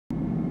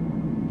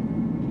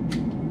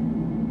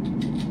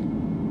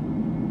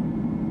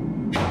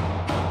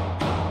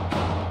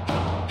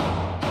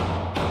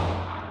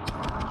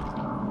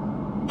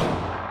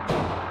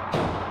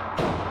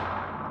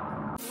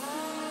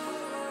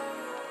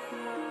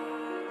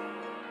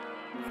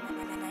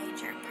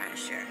Pressure,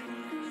 pressure.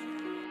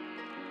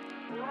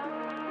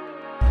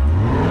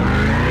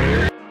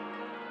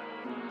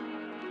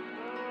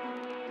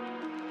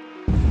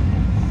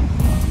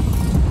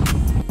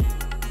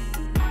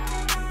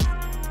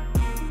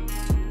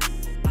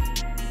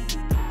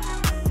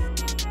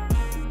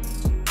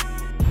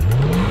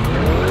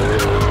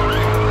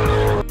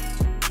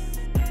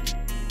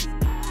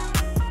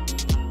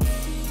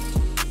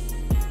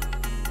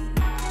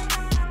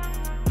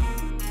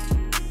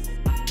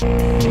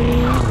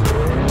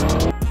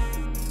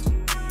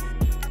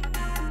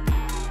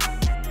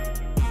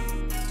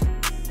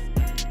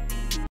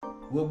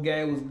 What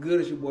game was good?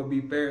 It's your boy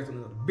B Ferris on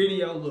another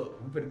video.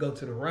 Look, we finna go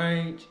to the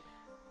range,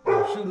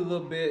 shoot a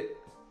little bit.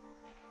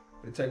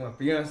 Finna take my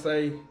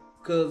fiance,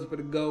 cousin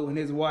finna go, and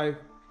his wife.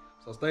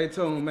 So stay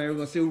tuned, man. We're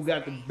gonna see who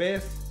got the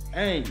best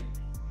aim.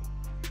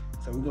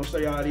 So we're gonna show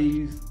y'all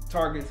these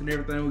targets and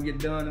everything we get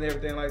done and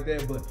everything like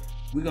that. But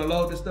we're gonna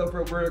load this stuff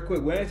up real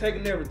quick. We ain't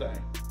taking everything,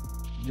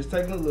 just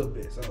taking a little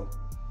bit. So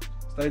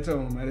stay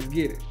tuned, man. Let's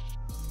get it.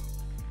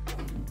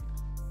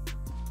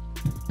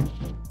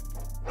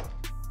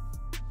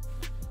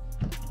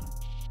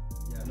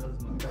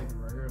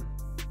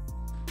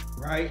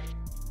 Right?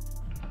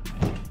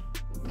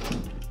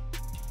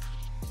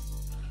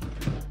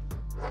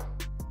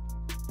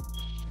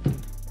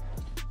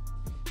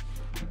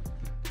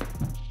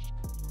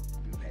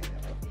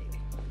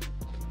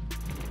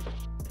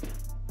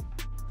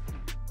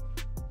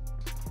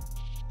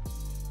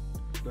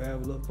 Go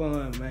have a little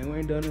fun, man. We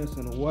ain't done this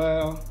in a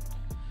while.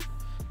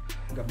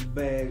 Got my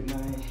bag,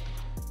 man.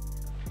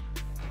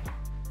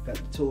 Got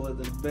the toys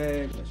in the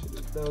bag. Make sure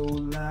the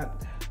door's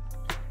locked.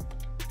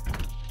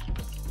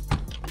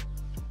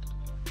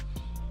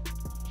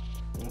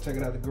 Take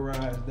it out the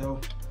garage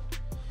though.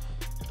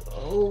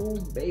 Oh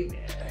baby.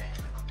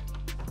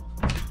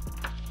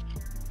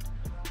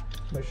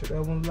 Make sure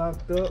that one's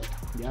locked up.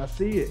 Y'all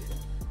see it.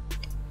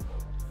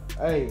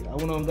 Hey, I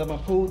went on and got my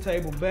pool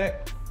table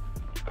back.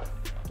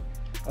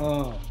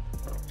 I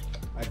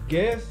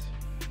guess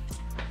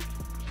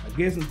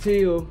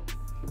until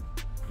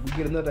we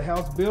get another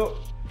house built,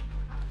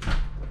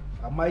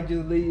 I might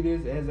just leave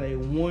this as a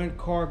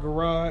 1-car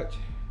garage.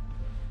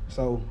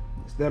 So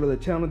instead of the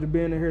Challenger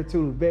being in here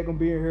too, the vet gonna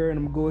be in here, and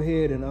I'm gonna go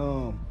ahead and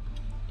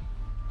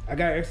I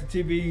got extra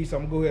TV, so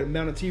I'm gonna go ahead and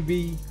mount a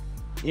TV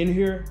in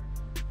here,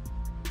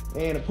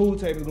 and the pool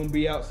table is gonna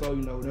be out, so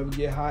you know, whenever it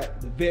get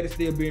hot, the vet is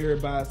still being here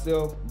by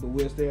itself, but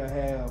we'll still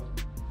have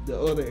the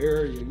other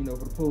area, you know,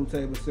 for the pool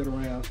table to sit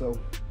around. So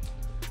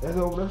that's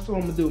what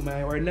I'm gonna do,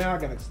 man. Right now I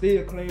gotta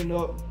still clean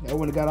up. I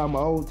went and got all my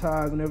old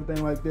tires and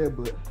everything like that,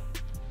 but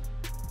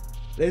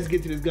let's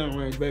get to this gun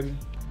range, baby.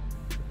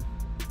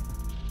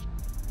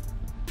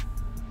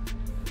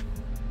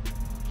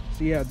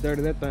 See how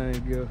dirty that thing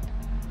go.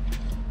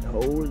 The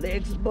whole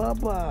legs,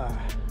 bye-bye.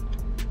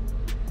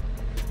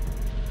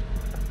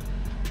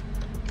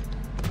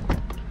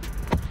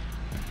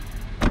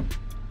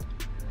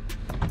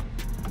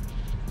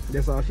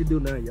 That's all she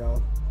do now,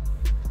 y'all.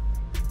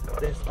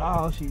 That's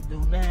all she do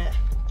now.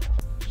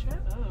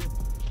 Shut up.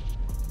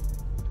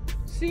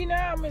 See,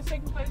 now I'm in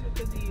second place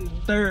because of you.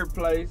 Third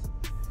place.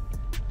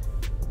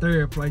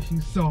 You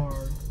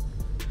sorry.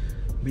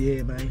 But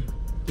yeah, man.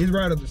 It's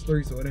right up the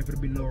street, so it ain't gonna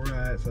be no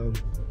ride. So,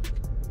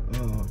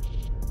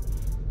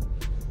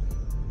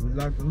 we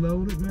locked and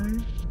loaded,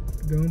 man.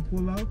 Gonna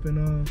pull off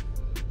and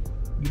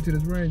get to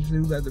this range. See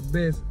who got the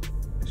best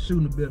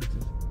shooting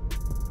abilities.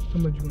 How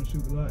much you gonna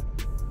shoot a lot?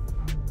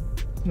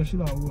 You gonna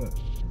shoot all what?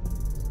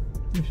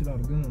 You gonna shoot all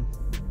the guns.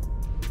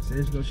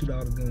 Says you gonna shoot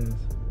all the guns.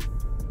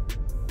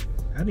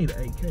 I need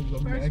an AK. You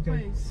gonna be an AK?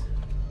 Place.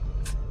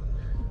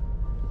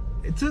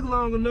 It took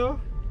long enough,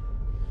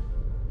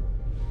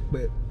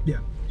 but yeah.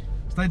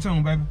 Stay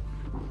tuned, baby.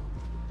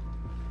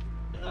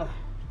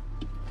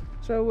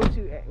 So what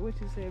you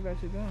say about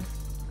your gun?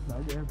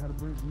 I just how to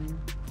bring me.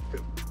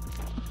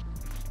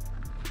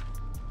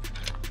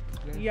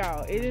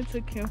 Y'all, it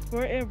took him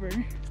forever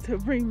to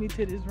bring me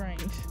to this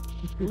range.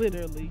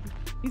 Literally.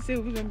 He said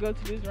we're gonna go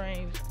to this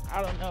range,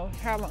 I don't know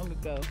how long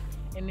ago.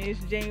 And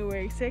it's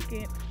January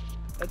 2nd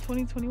of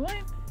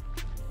 2021.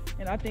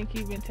 And I think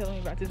he's been telling me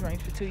about this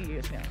range for 2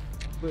 years now.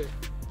 But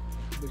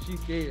she's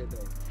scared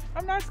though.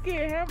 I'm not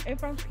scared.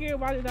 If I'm scared,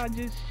 why did I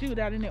just shoot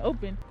out in the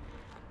open?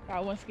 I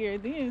wasn't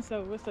scared then,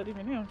 so what's so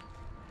different now?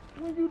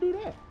 When did you do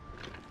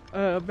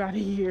that? About a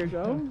year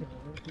ago.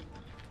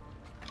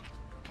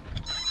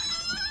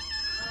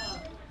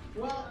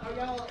 Well, are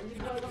y'all gonna do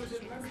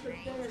membership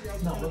thing or y'all?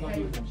 No, we're gonna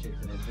do membership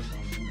today. Just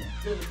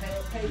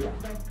on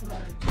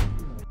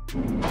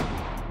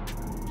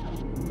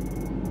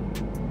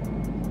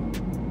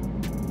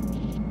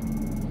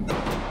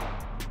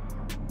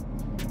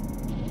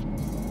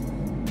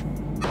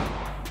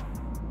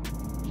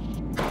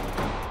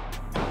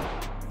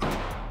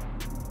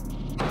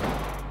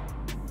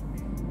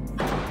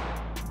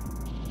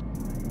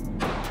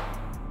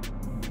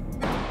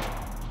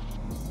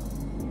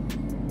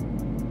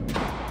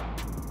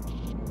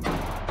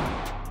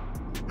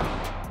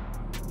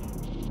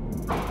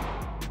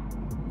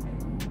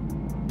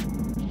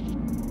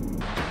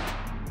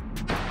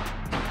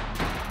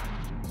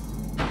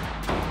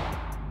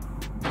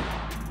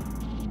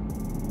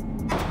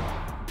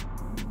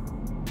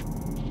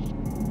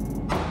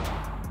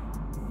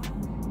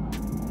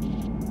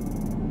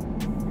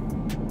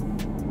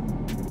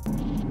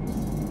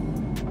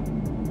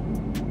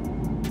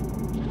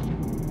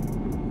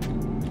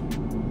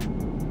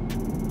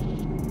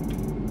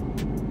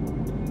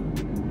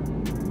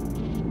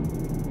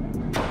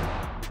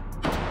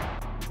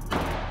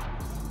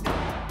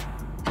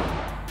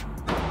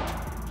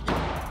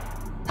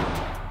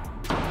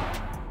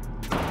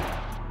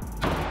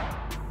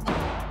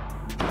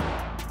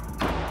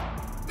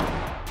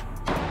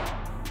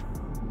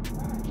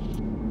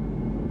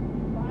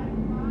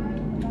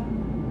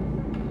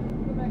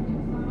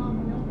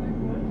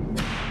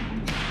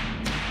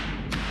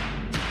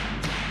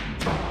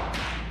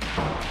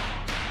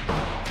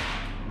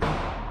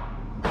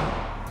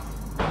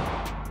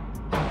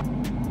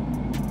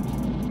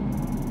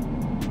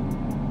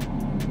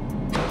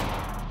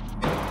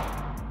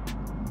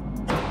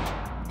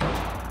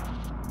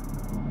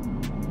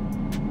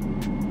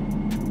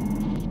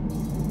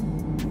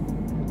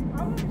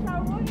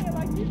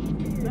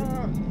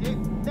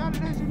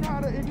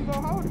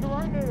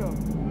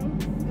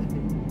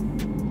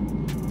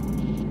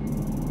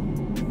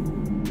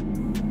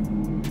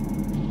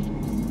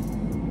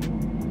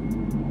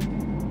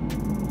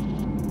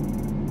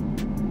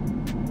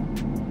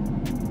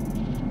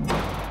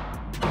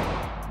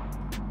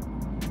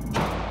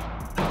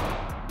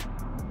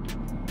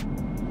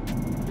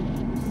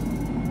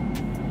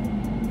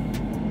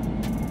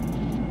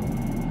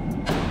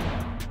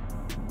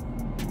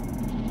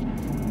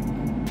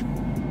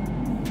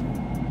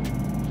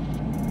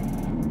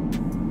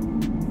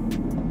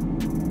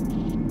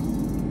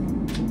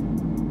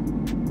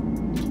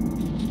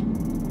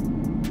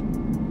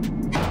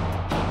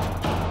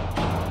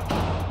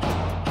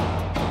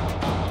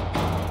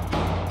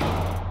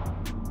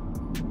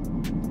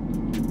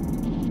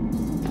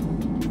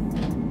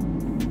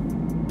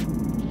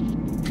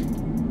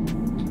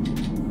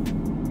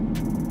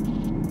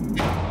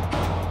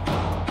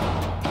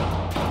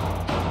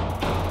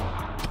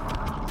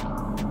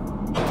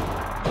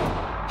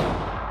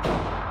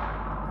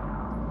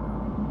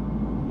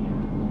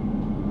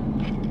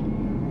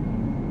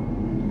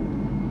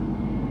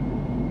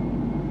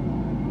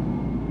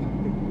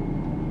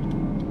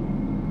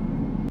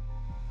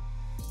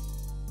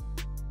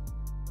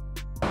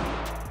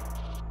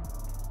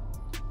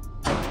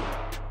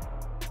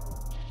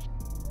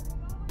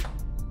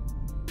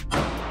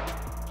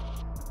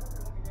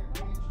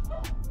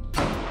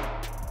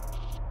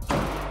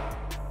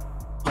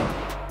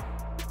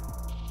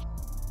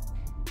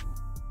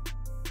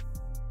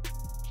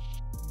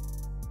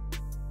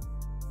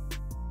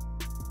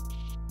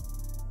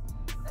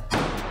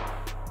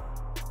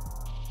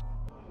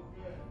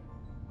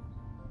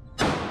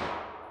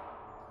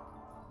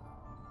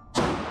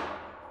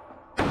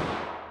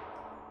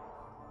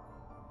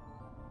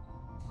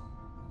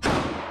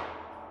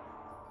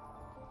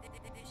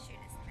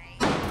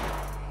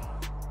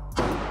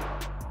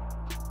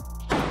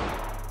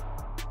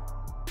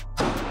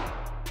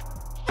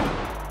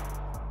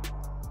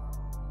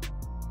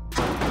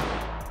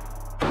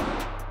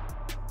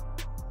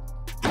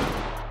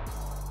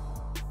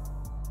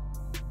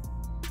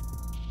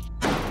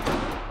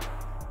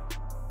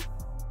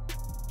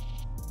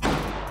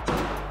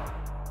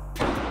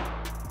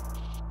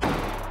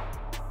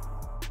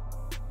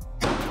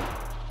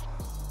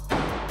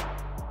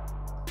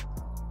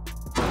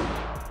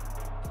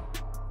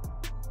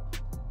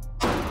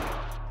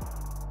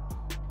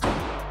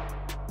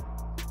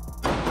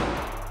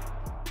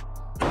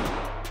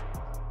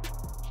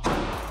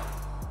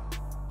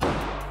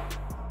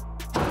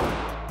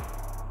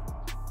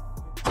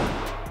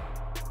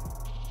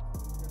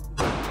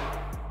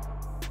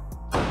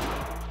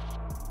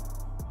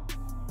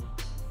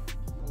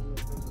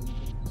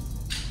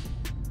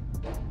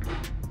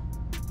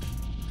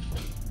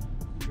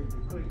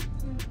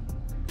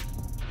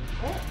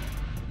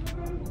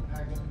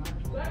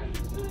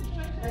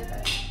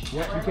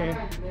Yeah, you can.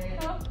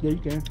 Yeah, you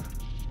can.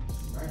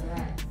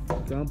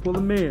 Come pull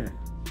them in.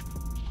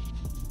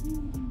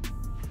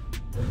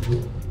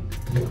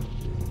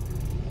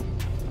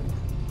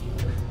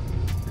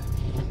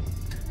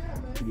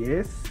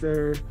 Yes,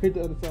 sir. Hit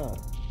the other side.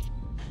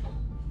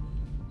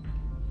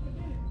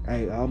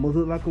 Hey, I almost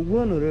look like a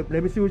winner.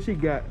 Let me see what she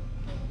got.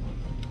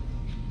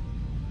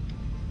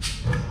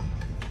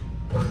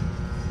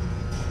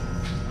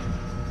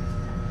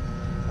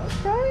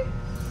 Okay.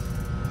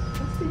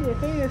 Let's see your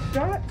head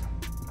shot.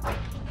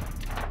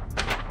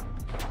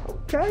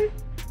 Okay.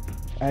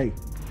 Hey,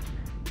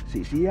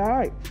 she all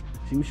right.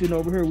 She was sitting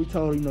over here. We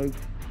told her, you know,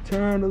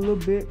 turn a little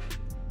bit.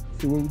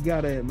 See where we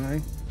got at,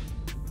 man.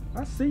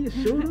 I see you,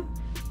 shooter.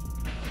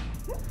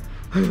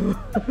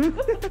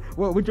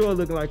 What you all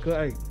looking like, cuz?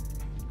 Hey,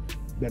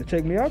 better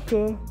check me out,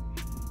 cuz.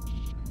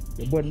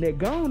 Your butt neck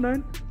gone,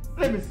 nothing.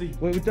 Let me see.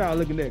 What y'all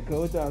looking at, cuz?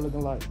 What y'all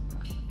looking like?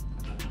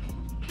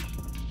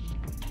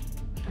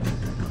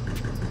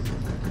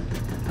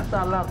 I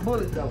saw a lot of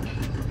bullets though.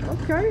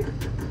 Okay.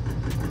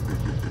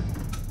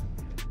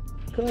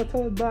 Cuz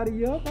told his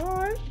body up, all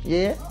right.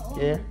 Yeah,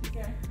 yeah.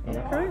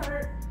 Okay.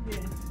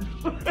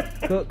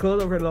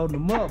 Cuz over here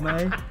loading them up,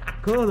 man.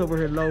 Cuz over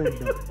here loading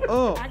them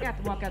up. I got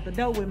to walk out the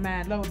door with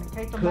mine loading in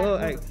case Cuz,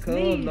 somebody hey, cuz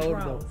sneeze loaded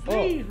wrong. them up.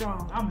 Sneeze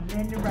wrong. I'm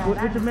letting it ride.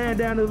 What your man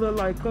down there look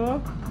like,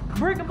 cuz?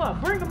 Bring him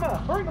up, bring him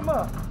up, bring him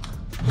up.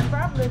 He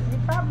probably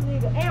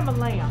need an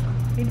ambulance.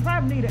 He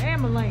probably need an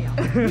ambulance.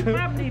 He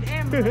probably need an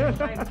ambulance,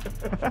 baby.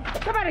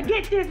 Somebody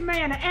get this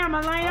man an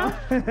ambulance.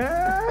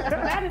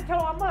 I just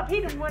tore him up.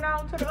 He done went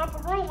on to the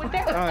upper room with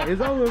that. All right,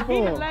 it's over with He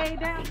for done him. laid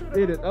down to the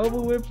It is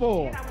over with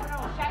for Then him. I went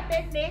on, shot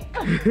that neck.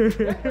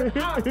 That's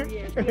the artery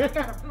is. I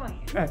got a plan.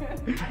 I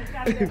just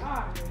got that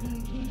artery.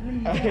 He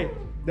Hey,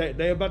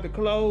 they about to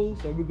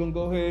close, so we're gonna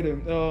go ahead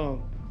and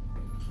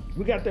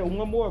we got that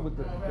one more with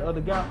the other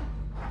guy.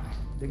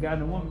 The guy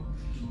and the woman.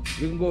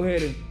 We can go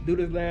ahead and do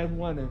this last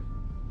one and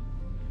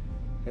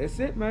that's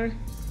it, man.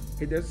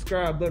 Hit that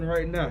subscribe button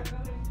right now.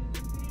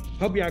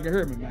 Hope y'all can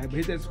hear me, man. But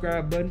hit that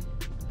subscribe button.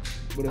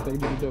 What else you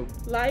need to do?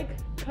 Like,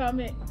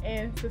 comment,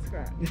 and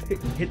subscribe.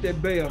 Hit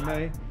that bell,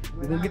 man.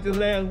 We're gonna get this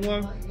last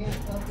one.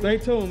 Stay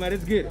tuned, man.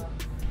 Let's get it.